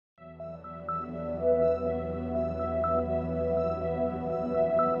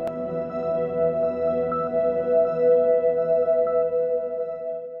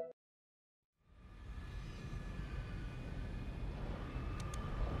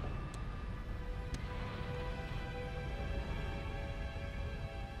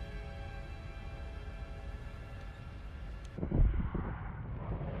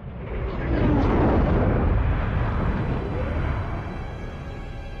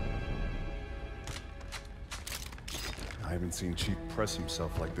I haven't seen Chief press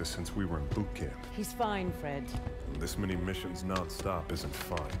himself like this since we were in boot camp. He's fine, Fred. And this many missions non-stop isn't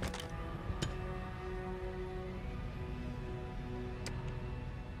fine.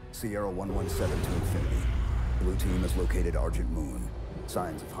 Sierra 117 to Infinity. Blue team has located Argent Moon.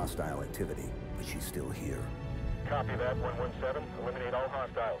 Signs of hostile activity, but she's still here. Copy that, 117. Eliminate all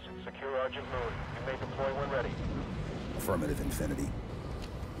hostiles. Secure Argent Moon. You may deploy when ready. Affirmative, Infinity.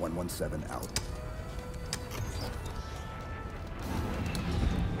 117 out.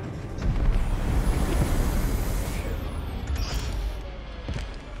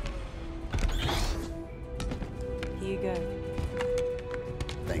 Here you go.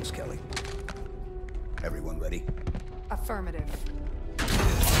 Thanks, Kelly. Everyone ready? Affirmative.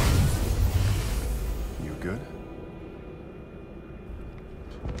 You good?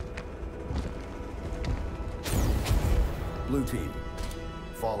 Blue team,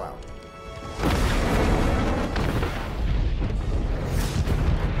 fall out.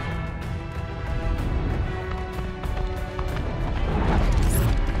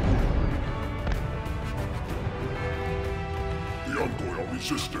 The Envoy are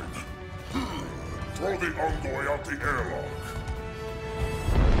resisting. Throw the Envoy out the airlock.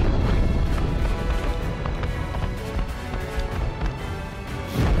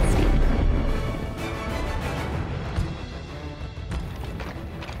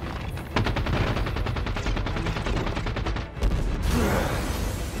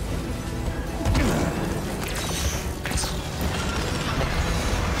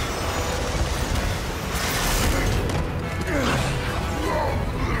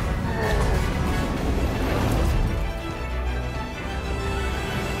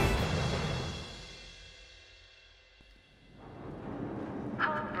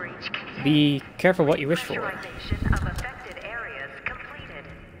 Be careful what you wish for.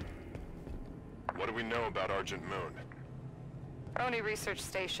 What do we know about Argent Moon? Oni research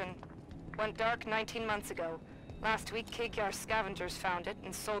station. Went dark 19 months ago. Last week, Kegyar scavengers found it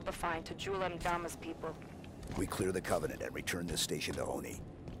and sold the find to Julem Dama's people. We clear the Covenant and return this station to Oni.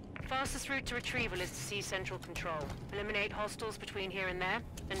 Fastest route to retrieval is to seize central control. Eliminate hostiles between here and there,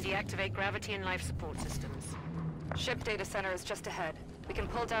 and deactivate gravity and life support systems. Ship data center is just ahead. We can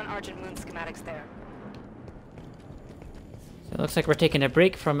pull down Argent Moon schematics there. So it looks like we're taking a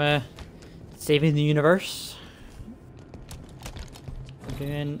break from saving the universe. We're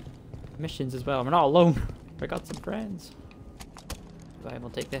doing missions as well. We're not alone. We got some friends. Right, we'll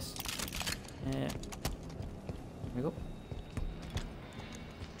take this. There we go.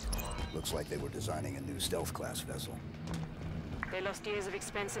 Looks like they were designing a new stealth class vessel. They lost years of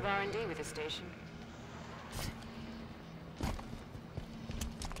expensive R&D with this station.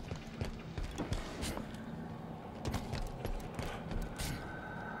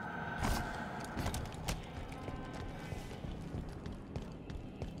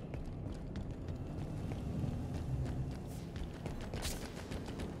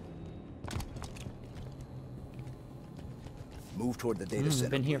 Move toward the data center. We've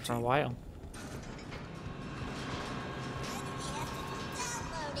been here for a while.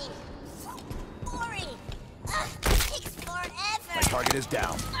 My target is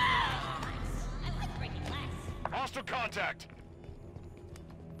down. Hostile contact!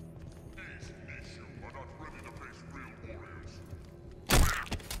 These Nishu are not ready to face real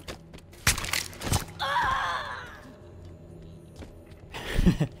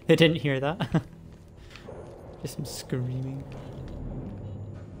warriors. They didn't hear that. Just some screaming.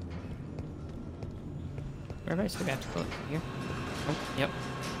 Where do I still have to go? Here? Oh, yep.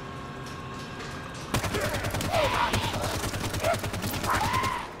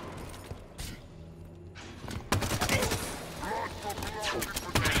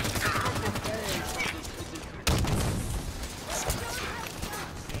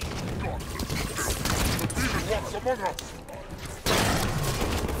 Among us.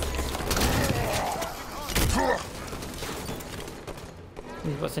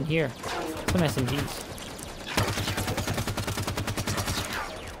 What's in here? Some SMGs.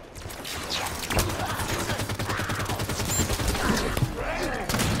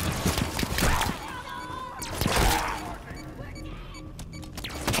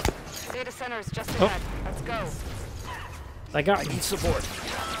 Data center is just ahead. Let's go. I got you. Need support.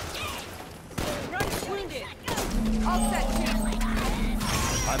 Wounded. All set, Chief.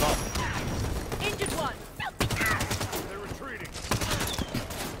 I'm up. Injured one. They're retreating.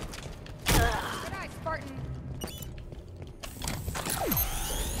 Good night, Spartan.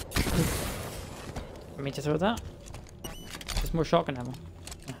 Want me to throw that? There's more shotgun ammo.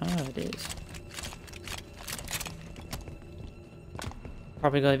 Aha, it is.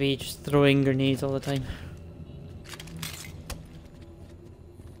 Probably gonna be just throwing grenades all the time.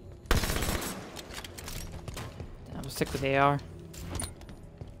 Stick with AR.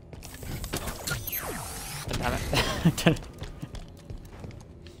 Oh, damn it.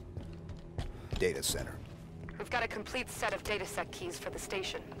 Data center. We've got a complete set of datasec keys for the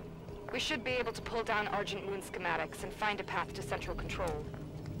station. We should be able to pull down Argent Moon schematics and find a path to central control.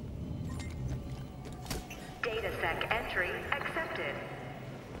 DataSec entry accepted.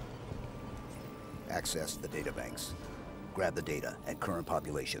 Access the databanks. Grab the data and current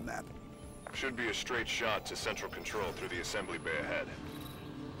population map. Should be a straight shot to central control through the assembly bay ahead.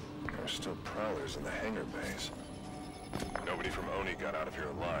 There's still prowlers in the hangar bays. Nobody from Oni got out of here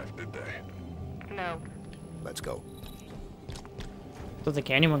alive, did they? No. Let's go. Don't think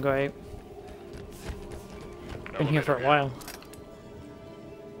anyone go out. Been here for a while.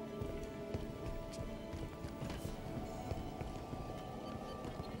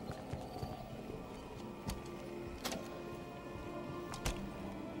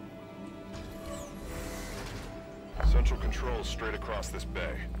 Central control straight across this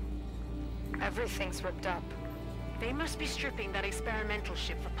bay. Everything's ripped up. They must be stripping that experimental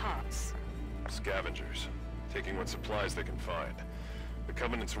ship for parts. Scavengers, taking what supplies they can find. The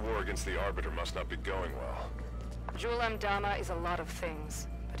Covenant's war against the Arbiter must not be going well. Julem Dama is a lot of things,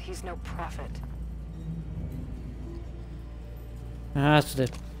 but he's no prophet. That's what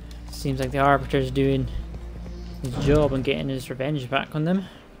it seems like the Arbiter's doing his job and getting his revenge back on them.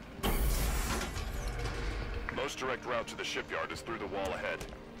 Most direct route to the shipyard is through the wall ahead.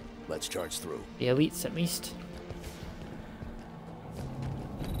 Let's charge through. The elites, at least.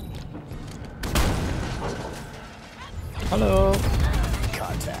 Hello.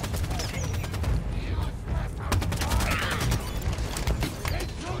 Contact.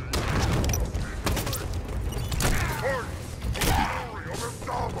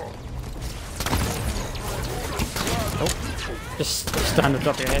 Just stand and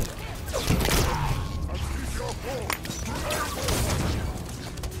drop your head.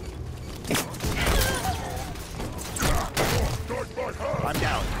 I'm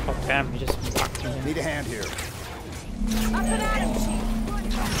down. Oh damn, you just whacked me. Need a hand here.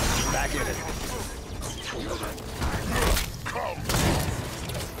 Back in it.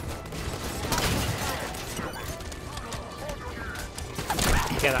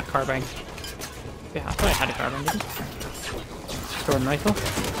 Get that carbine. Yeah, I thought I had a carbine, didn't I? Storm rifle.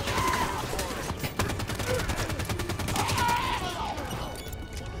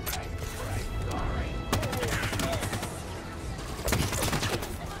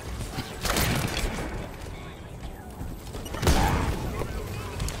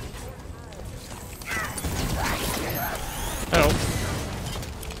 Oh.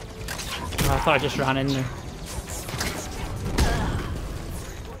 I thought I just ran in there.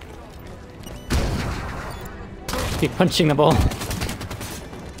 Keep punching the ball.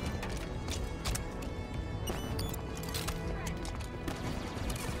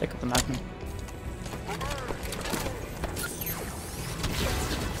 Pick up the Magnum.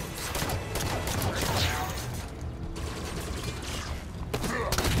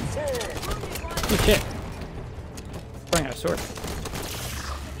 Oh shit. Throwing out a sword.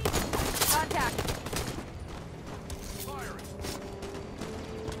 Contact.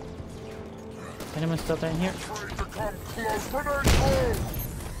 Anyone still down here?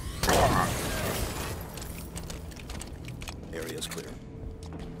 Area's clear.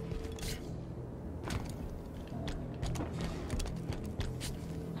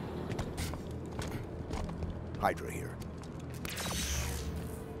 Hydra here.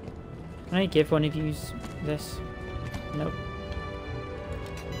 Can I give one of you this? Nope.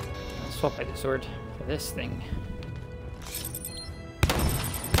 I'll swap out the sword for this thing.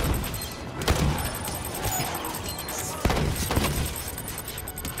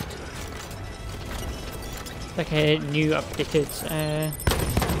 Like a new updated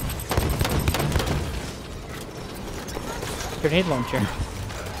grenade launcher.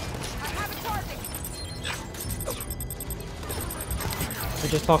 We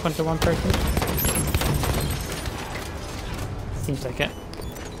just talk onto one person? Seems like it.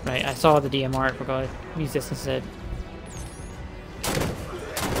 Right, I saw the DMR, I forgot to use this instead.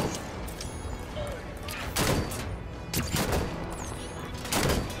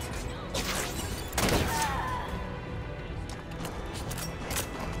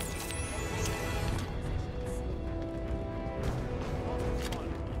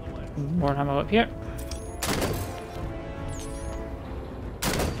 More ammo up here.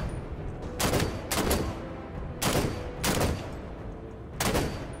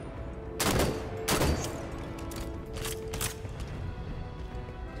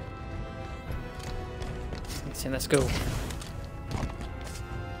 Let's go.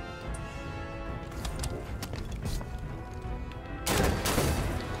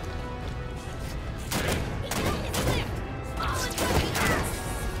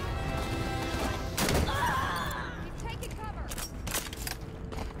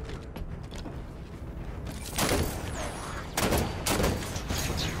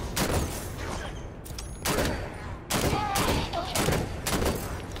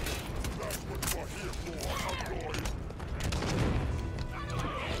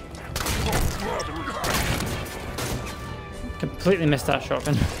 Completely missed that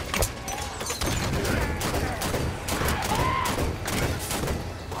shotgun.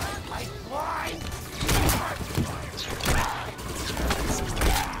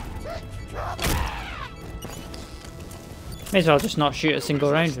 May as well just not shoot a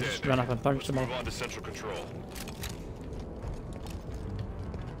single round and just run up and punch them all. Move on to Central Control.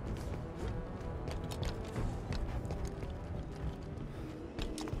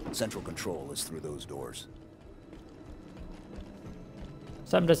 Central Control is through those doors.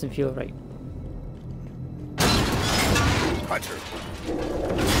 Something doesn't feel right. Hunter.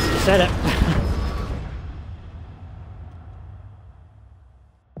 Said it.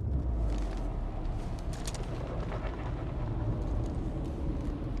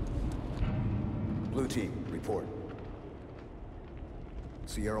 Blue team, report.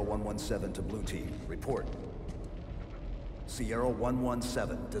 Sierra 117 to blue team, report. Sierra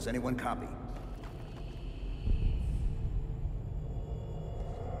 117, does anyone copy?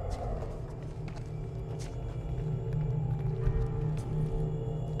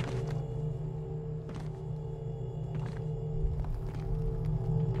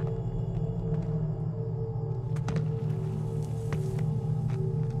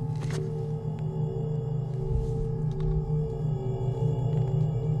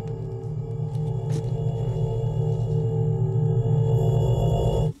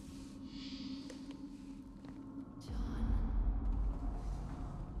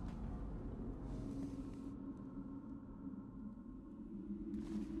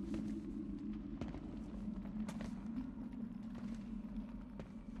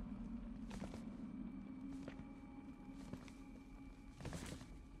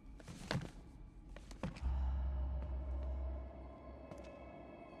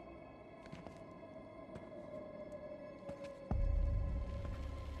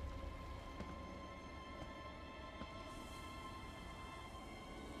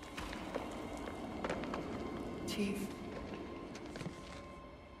 Chief.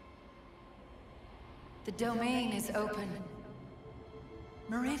 The domain is open.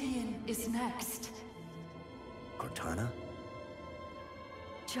 Meridian is next. Cortana?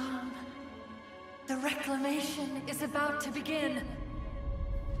 John, the reclamation is about to begin.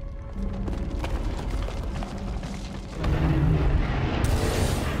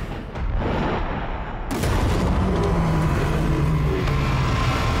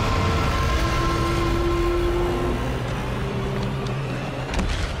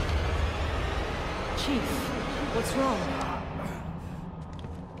 Chief, what's wrong?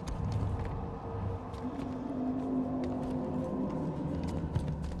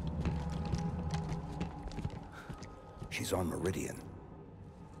 She's on Meridian.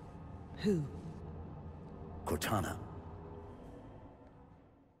 Who? Cortana.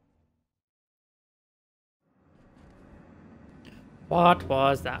 What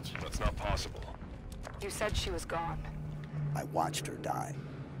was that? That's not possible. You said she was gone. I watched her die.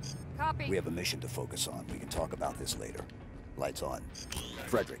 Copy. We have a mission to focus on. We can talk about this later. Lights on.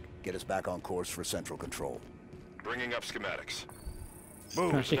 Frederick, get us back on course for Central Control. Bringing up schematics.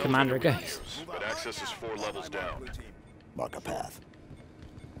 Actually, Commander, guys. Use, but access is 4 levels down. Mark a path.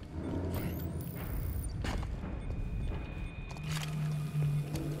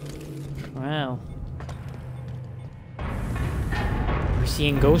 Well. We're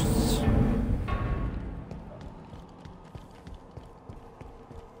seeing ghosts.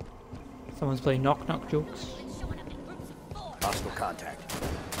 Someone's playing knock-knock jokes. Hostile contact.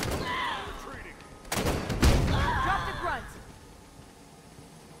 Drop the grunt!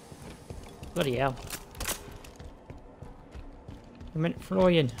 Bloody hell. I meant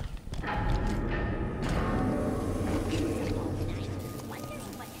Florian.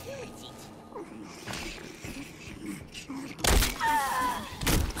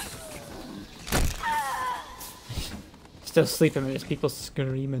 Still sleeping, but there's people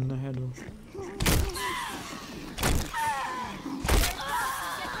screaming ahead of him.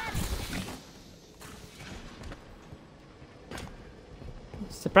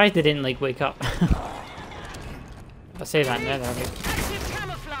 Surprised they didn't like wake up. I say that now, they're like, Active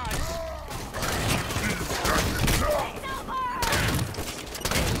camouflage.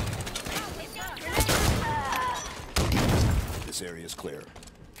 This area is clear.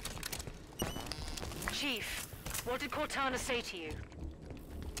 Chief, what did Cortana say to you?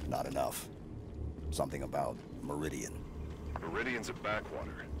 Not enough. Something about Meridian. Meridian's a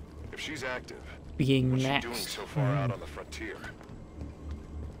backwater. If she's active, being what's she next. doing so far out on the frontier?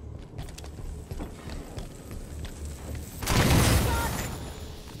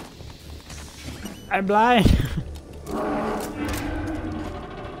 I'm blind.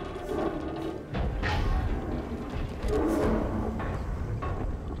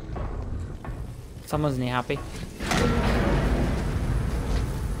 Someone's not happy.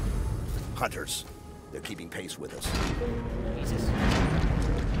 Hunters. They're keeping pace with us. Jesus.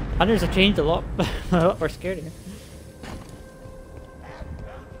 Hunters have changed a lot. A lot more scared here.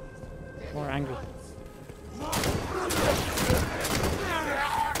 More angry.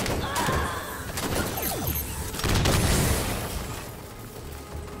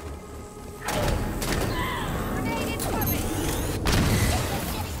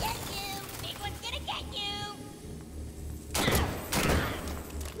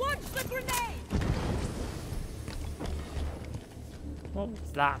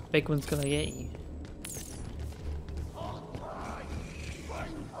 What's that? Big one's gonna get you.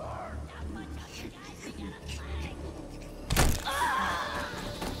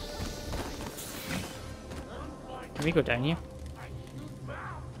 Can we go down here?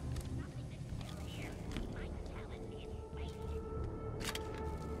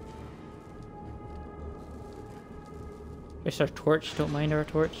 There's our torch, don't mind our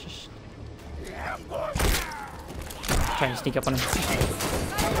torch, just trying to sneak up on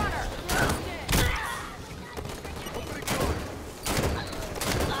him.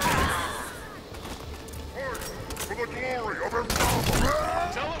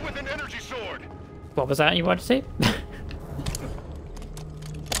 Tell it with an energy sword. What was that you wanted to say?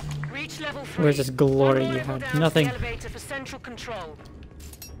 Reach level 3. Where's this glory One you level had? down to Nothing. the elevator for central control.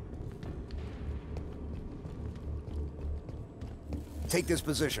 Take this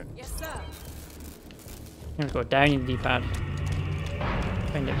position. Yes, sir. I'm gonna go down in the D-pad.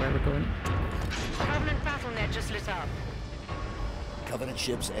 Find out where we're going. Covenant battle net just lit up. Covenant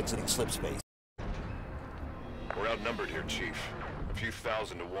ships exiting slip space. We're outnumbered here, Chief. A few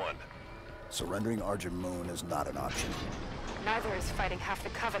thousand to one. Surrendering Argent Moon is not an option. Neither is fighting half the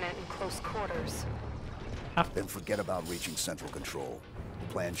Covenant in close quarters. Then forget about reaching central control.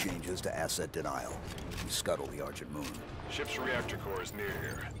 The plan changes to asset denial. We scuttle the Argent Moon. Ship's reactor core is near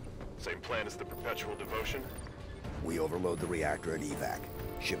here. Same plan as the Perpetual Devotion? We overload the reactor and evac.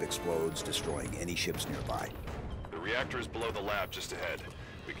 Ship explodes, destroying any ships nearby. The reactor is below the lab just ahead.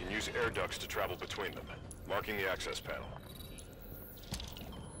 We can use air ducts to travel between them. Marking the access panel.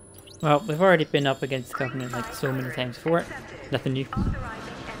 Well, we've already been up against Covenant like so many times before. Nothing new.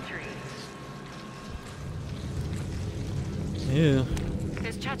 Ew.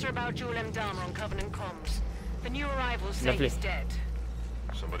 There's chatter about Jewel M. Dahmer on Covenant comms. The new arrivals say Lovely. he's dead.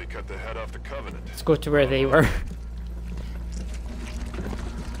 Somebody cut the head off the Covenant. Let's go to where they were.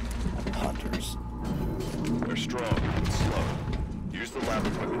 Hunters. They're strong, but slow. Use the lab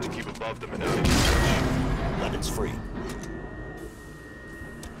equipment to keep above them and out of reach. Weapons free.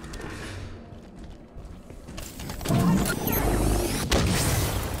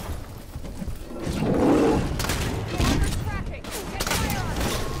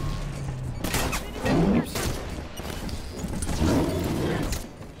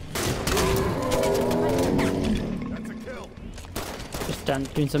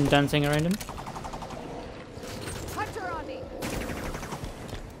 Doing some dancing around him. Hunter on me.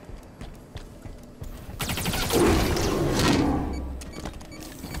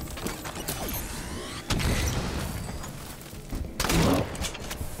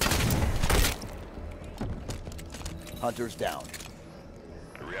 Hunters down.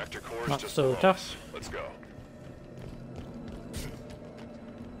 The reactor core is Not just so below tough. us. Let's go.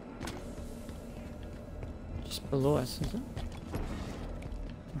 Just below us, is it?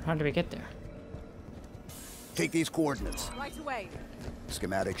 How do we get there? Take these coordinates. Right away.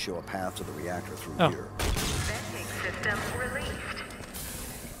 Schematics show a path to the reactor through Oh. here. Venting system released.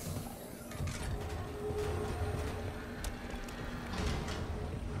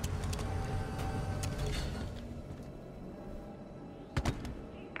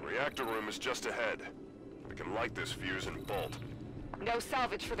 Reactor room is just ahead. We can light this fuse and bolt. No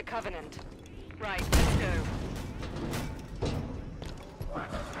salvage for the Covenant. Right, let's go.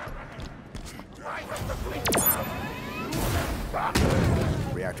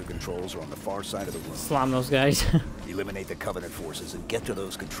 Reactor controls are on the far side of the room. Slam those guys. Eliminate the Covenant forces and get to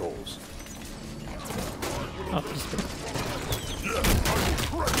those controls. Oh, just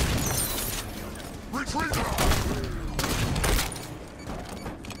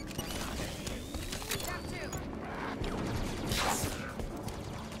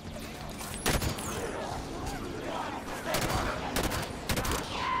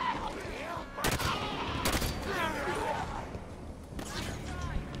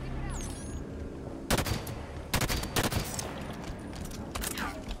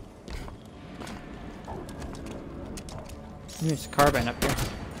there's a carbine up here.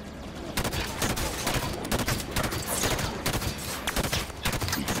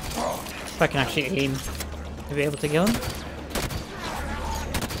 If I can actually aim to be able to kill him.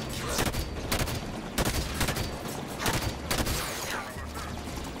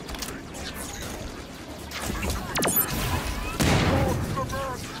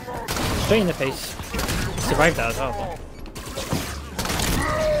 Straight in the face. Survived that as well.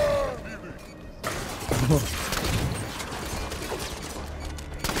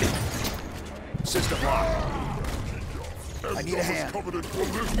 System lock. I need a hand.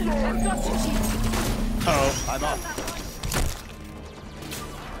 Uh-oh. I'm up.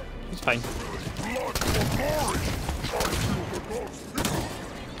 It's fine.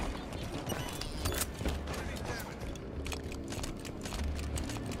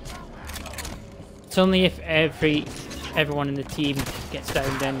 It's only if everyone in the team gets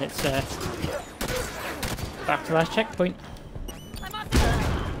down, then it's back to the last checkpoint.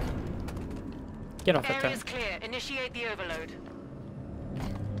 Get off that Area's clear. Initiate the overload.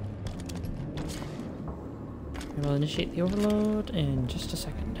 We'll initiate the overload in just a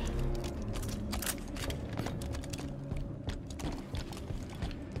second.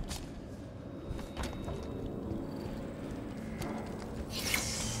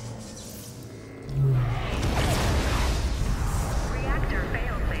 Reactor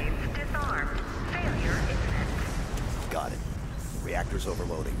failsafe disarmed. Failure imminent. Got it. Reactor's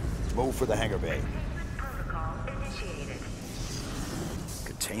overloading. Move for the hangar bay. Protocol initiated.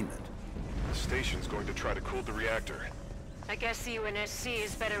 Containment. The station's going to try to cool the reactor. I guess UNSC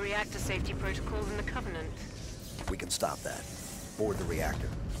is better reactor safety protocol than the Covenant. We can stop that. Board the reactor.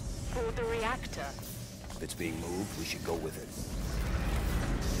 Board the reactor. If it's being moved, we should go with it.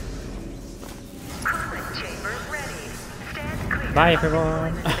 Coolant chamber ready. Stand clear. Bye,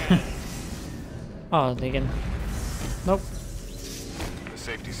 everyone. Oh, they can. Nope. The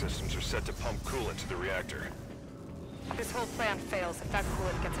safety systems are set to pump coolant to the reactor. This whole plan fails if that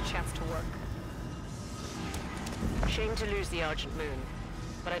coolant gets a chance to work. Shame to lose the Argent Moon,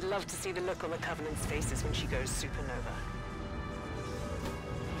 but I'd love to see the look on the Covenant's faces when she goes supernova.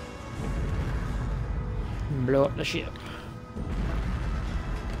 Blow up the ship.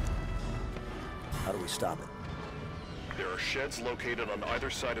 How do we stop it? There are sheds located on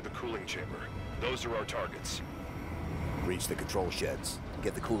either side of the cooling chamber. Those are our targets. Reach the control sheds.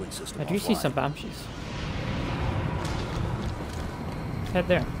 Get the cooling system I do see offline. some Banshees. Head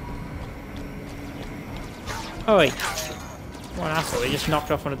there. Oh wait. What an asshole, he just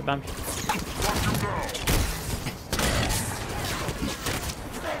knocked off one of the Banshees.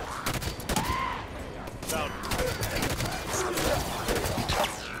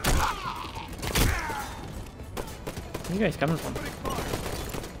 Where are you guys coming from?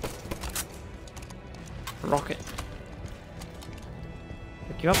 Rocket.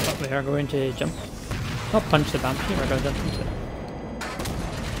 Pick you up, but we are going to jump. Not punch the Banshee, we're going to jump into it.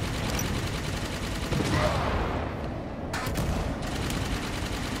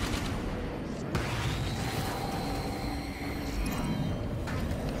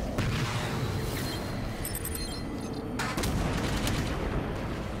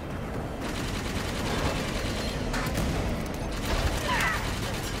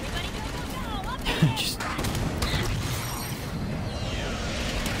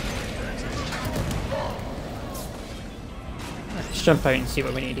 Let's jump out and see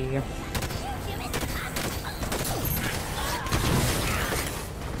what we need to do here.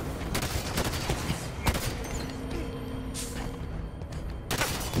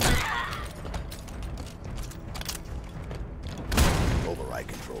 Override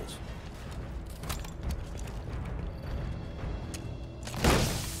controls.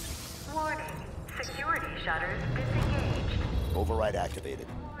 Warning. Security shutters disengaged. Override activated.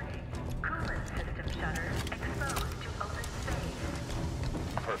 Warning. Coolant system shutters exposed to open space.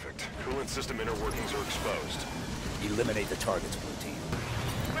 Perfect. Coolant system inner workings are exposed. Eliminate the targets, blue team.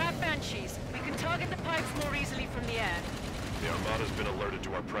 Grab Banshees. We can target the pipes more easily from the air. The Armada's been alerted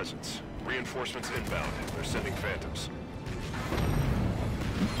to our presence. Reinforcements inbound. They're sending Phantoms.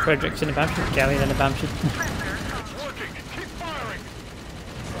 Frederick's in a Banshee, Galley's in a Banshee. It's working! Keep firing!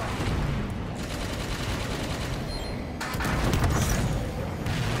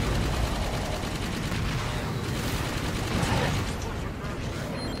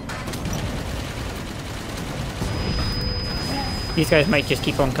 These guys might just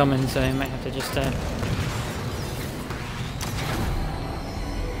keep on coming, so I might have to just get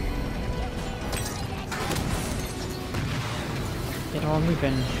on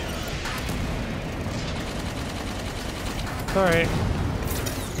moving. Sorry.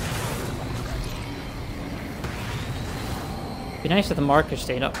 Be nice if the marker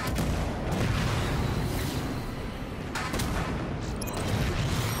stayed up.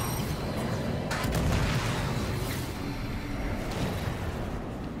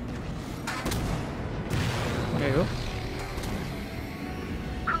 There you go.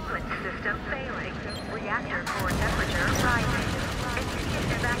 Coolant system failing. Reactor core temperature rising. Immediate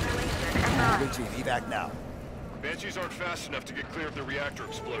evacuation advised. Blue team, evac now. Banshees aren't fast enough to get clear of the reactor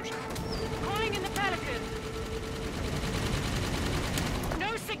explosion. Calling in the Pelican.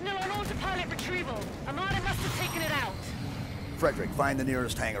 No signal on autopilot retrieval. Armada must have taken it out. Frederick, find the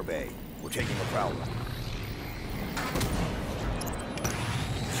nearest hangar bay. We're taking a Prowler.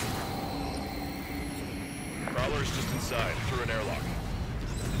 Prowler's just inside, through an airlock.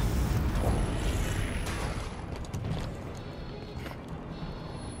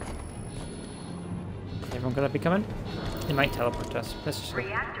 Everyone gonna be coming? They might teleport to us. Let's just go.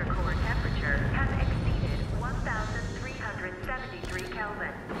 Reactor core temperature has exceeded 1,373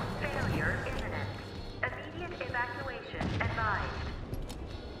 Kelvin. Failure imminent. Immediate evacuation advised.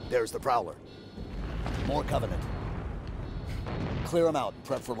 There's the Prowler. More Covenant. Clear them out and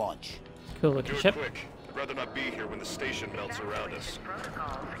prep for launch. Cool Do looking it ship. quick. I'd rather not be here when the station melts around us.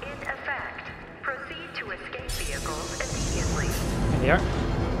 Protocols in effect. Proceed to escape vehicles immediately. There they are.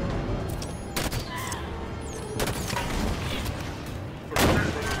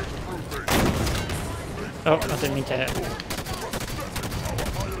 Oh, I didn't mean to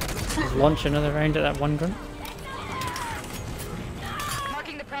launch another round at that one grunt.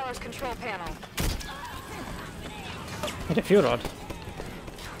 Marking the Prowler's control panel. Hit a fuel rod.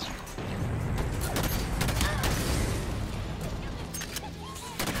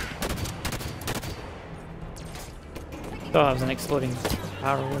 Thought that was an exploding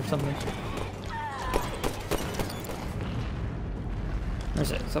barrel or something. Where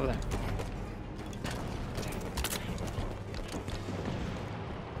is it? It's over there.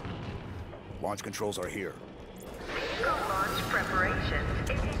 Launch controls are here. Vehicle launch preparations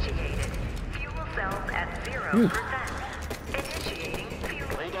initiated. Fuel cells at 0%. Initiating fuel.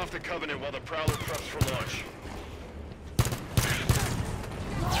 Hold off the Covenant while the Prowler preps for launch.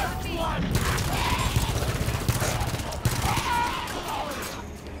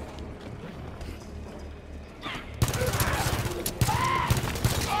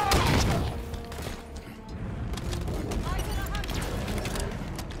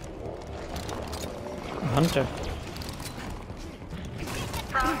 Hunter.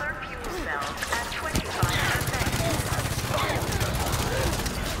 Prowler fuel cells at 25%.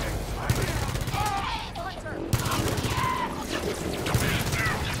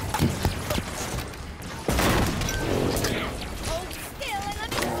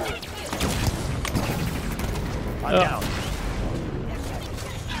 I'm down.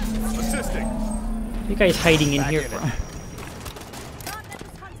 Assisting. You guys hiding in Back here in for?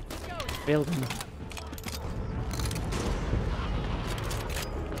 Building.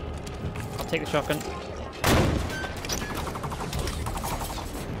 I'll take the shotgun.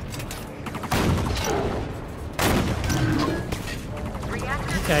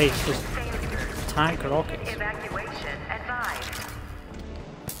 You guys just tank rockets. Evacuation advised.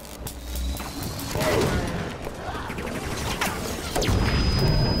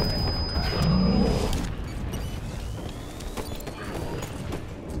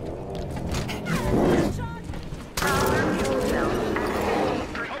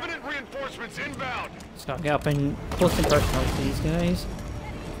 Covenant reinforcements inbound. Start get up in close and personal with these guys.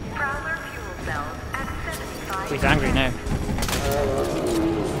 Prowler fuel cells at 75%. He's angry now.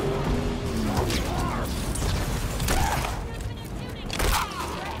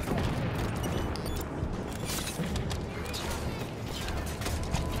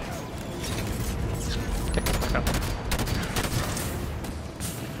 Pick it back up.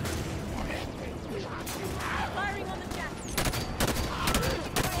 Firing on the jack.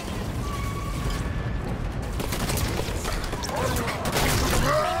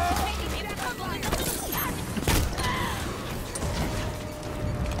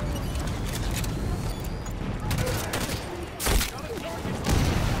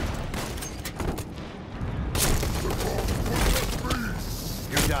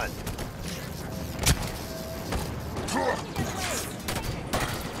 You're done.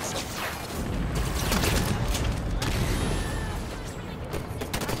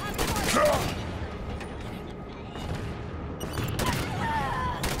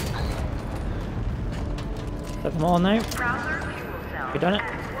 Set them all now. Prowler fuel cells You done it?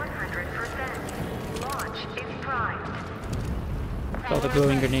 at 100%. Launch is primed. All the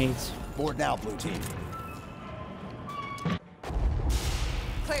glowing grenades. Board now, blue team.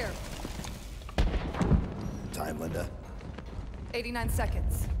 Clear. Time, Linda. 89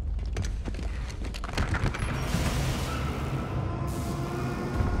 seconds.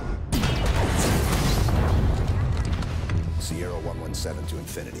 Sierra 117 to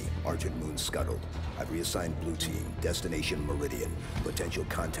Infinity. Argent Moon scuttled. I've reassigned Blue Team. Destination Meridian. Potential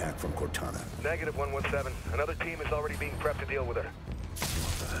contact from Cortana. Negative 117. Another team is already being prepped to deal with her.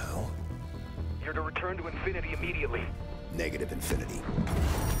 What the hell? You're to return to Infinity immediately. Negative, Infinity.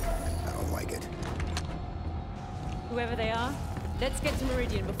 I don't like it. Whoever they are, let's get to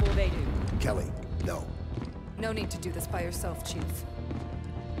Meridian before they do. Kelly, no. No need to do this by yourself, Chief.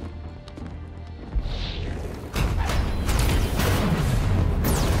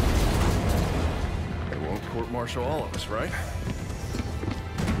 They won't court-martial all of us, right?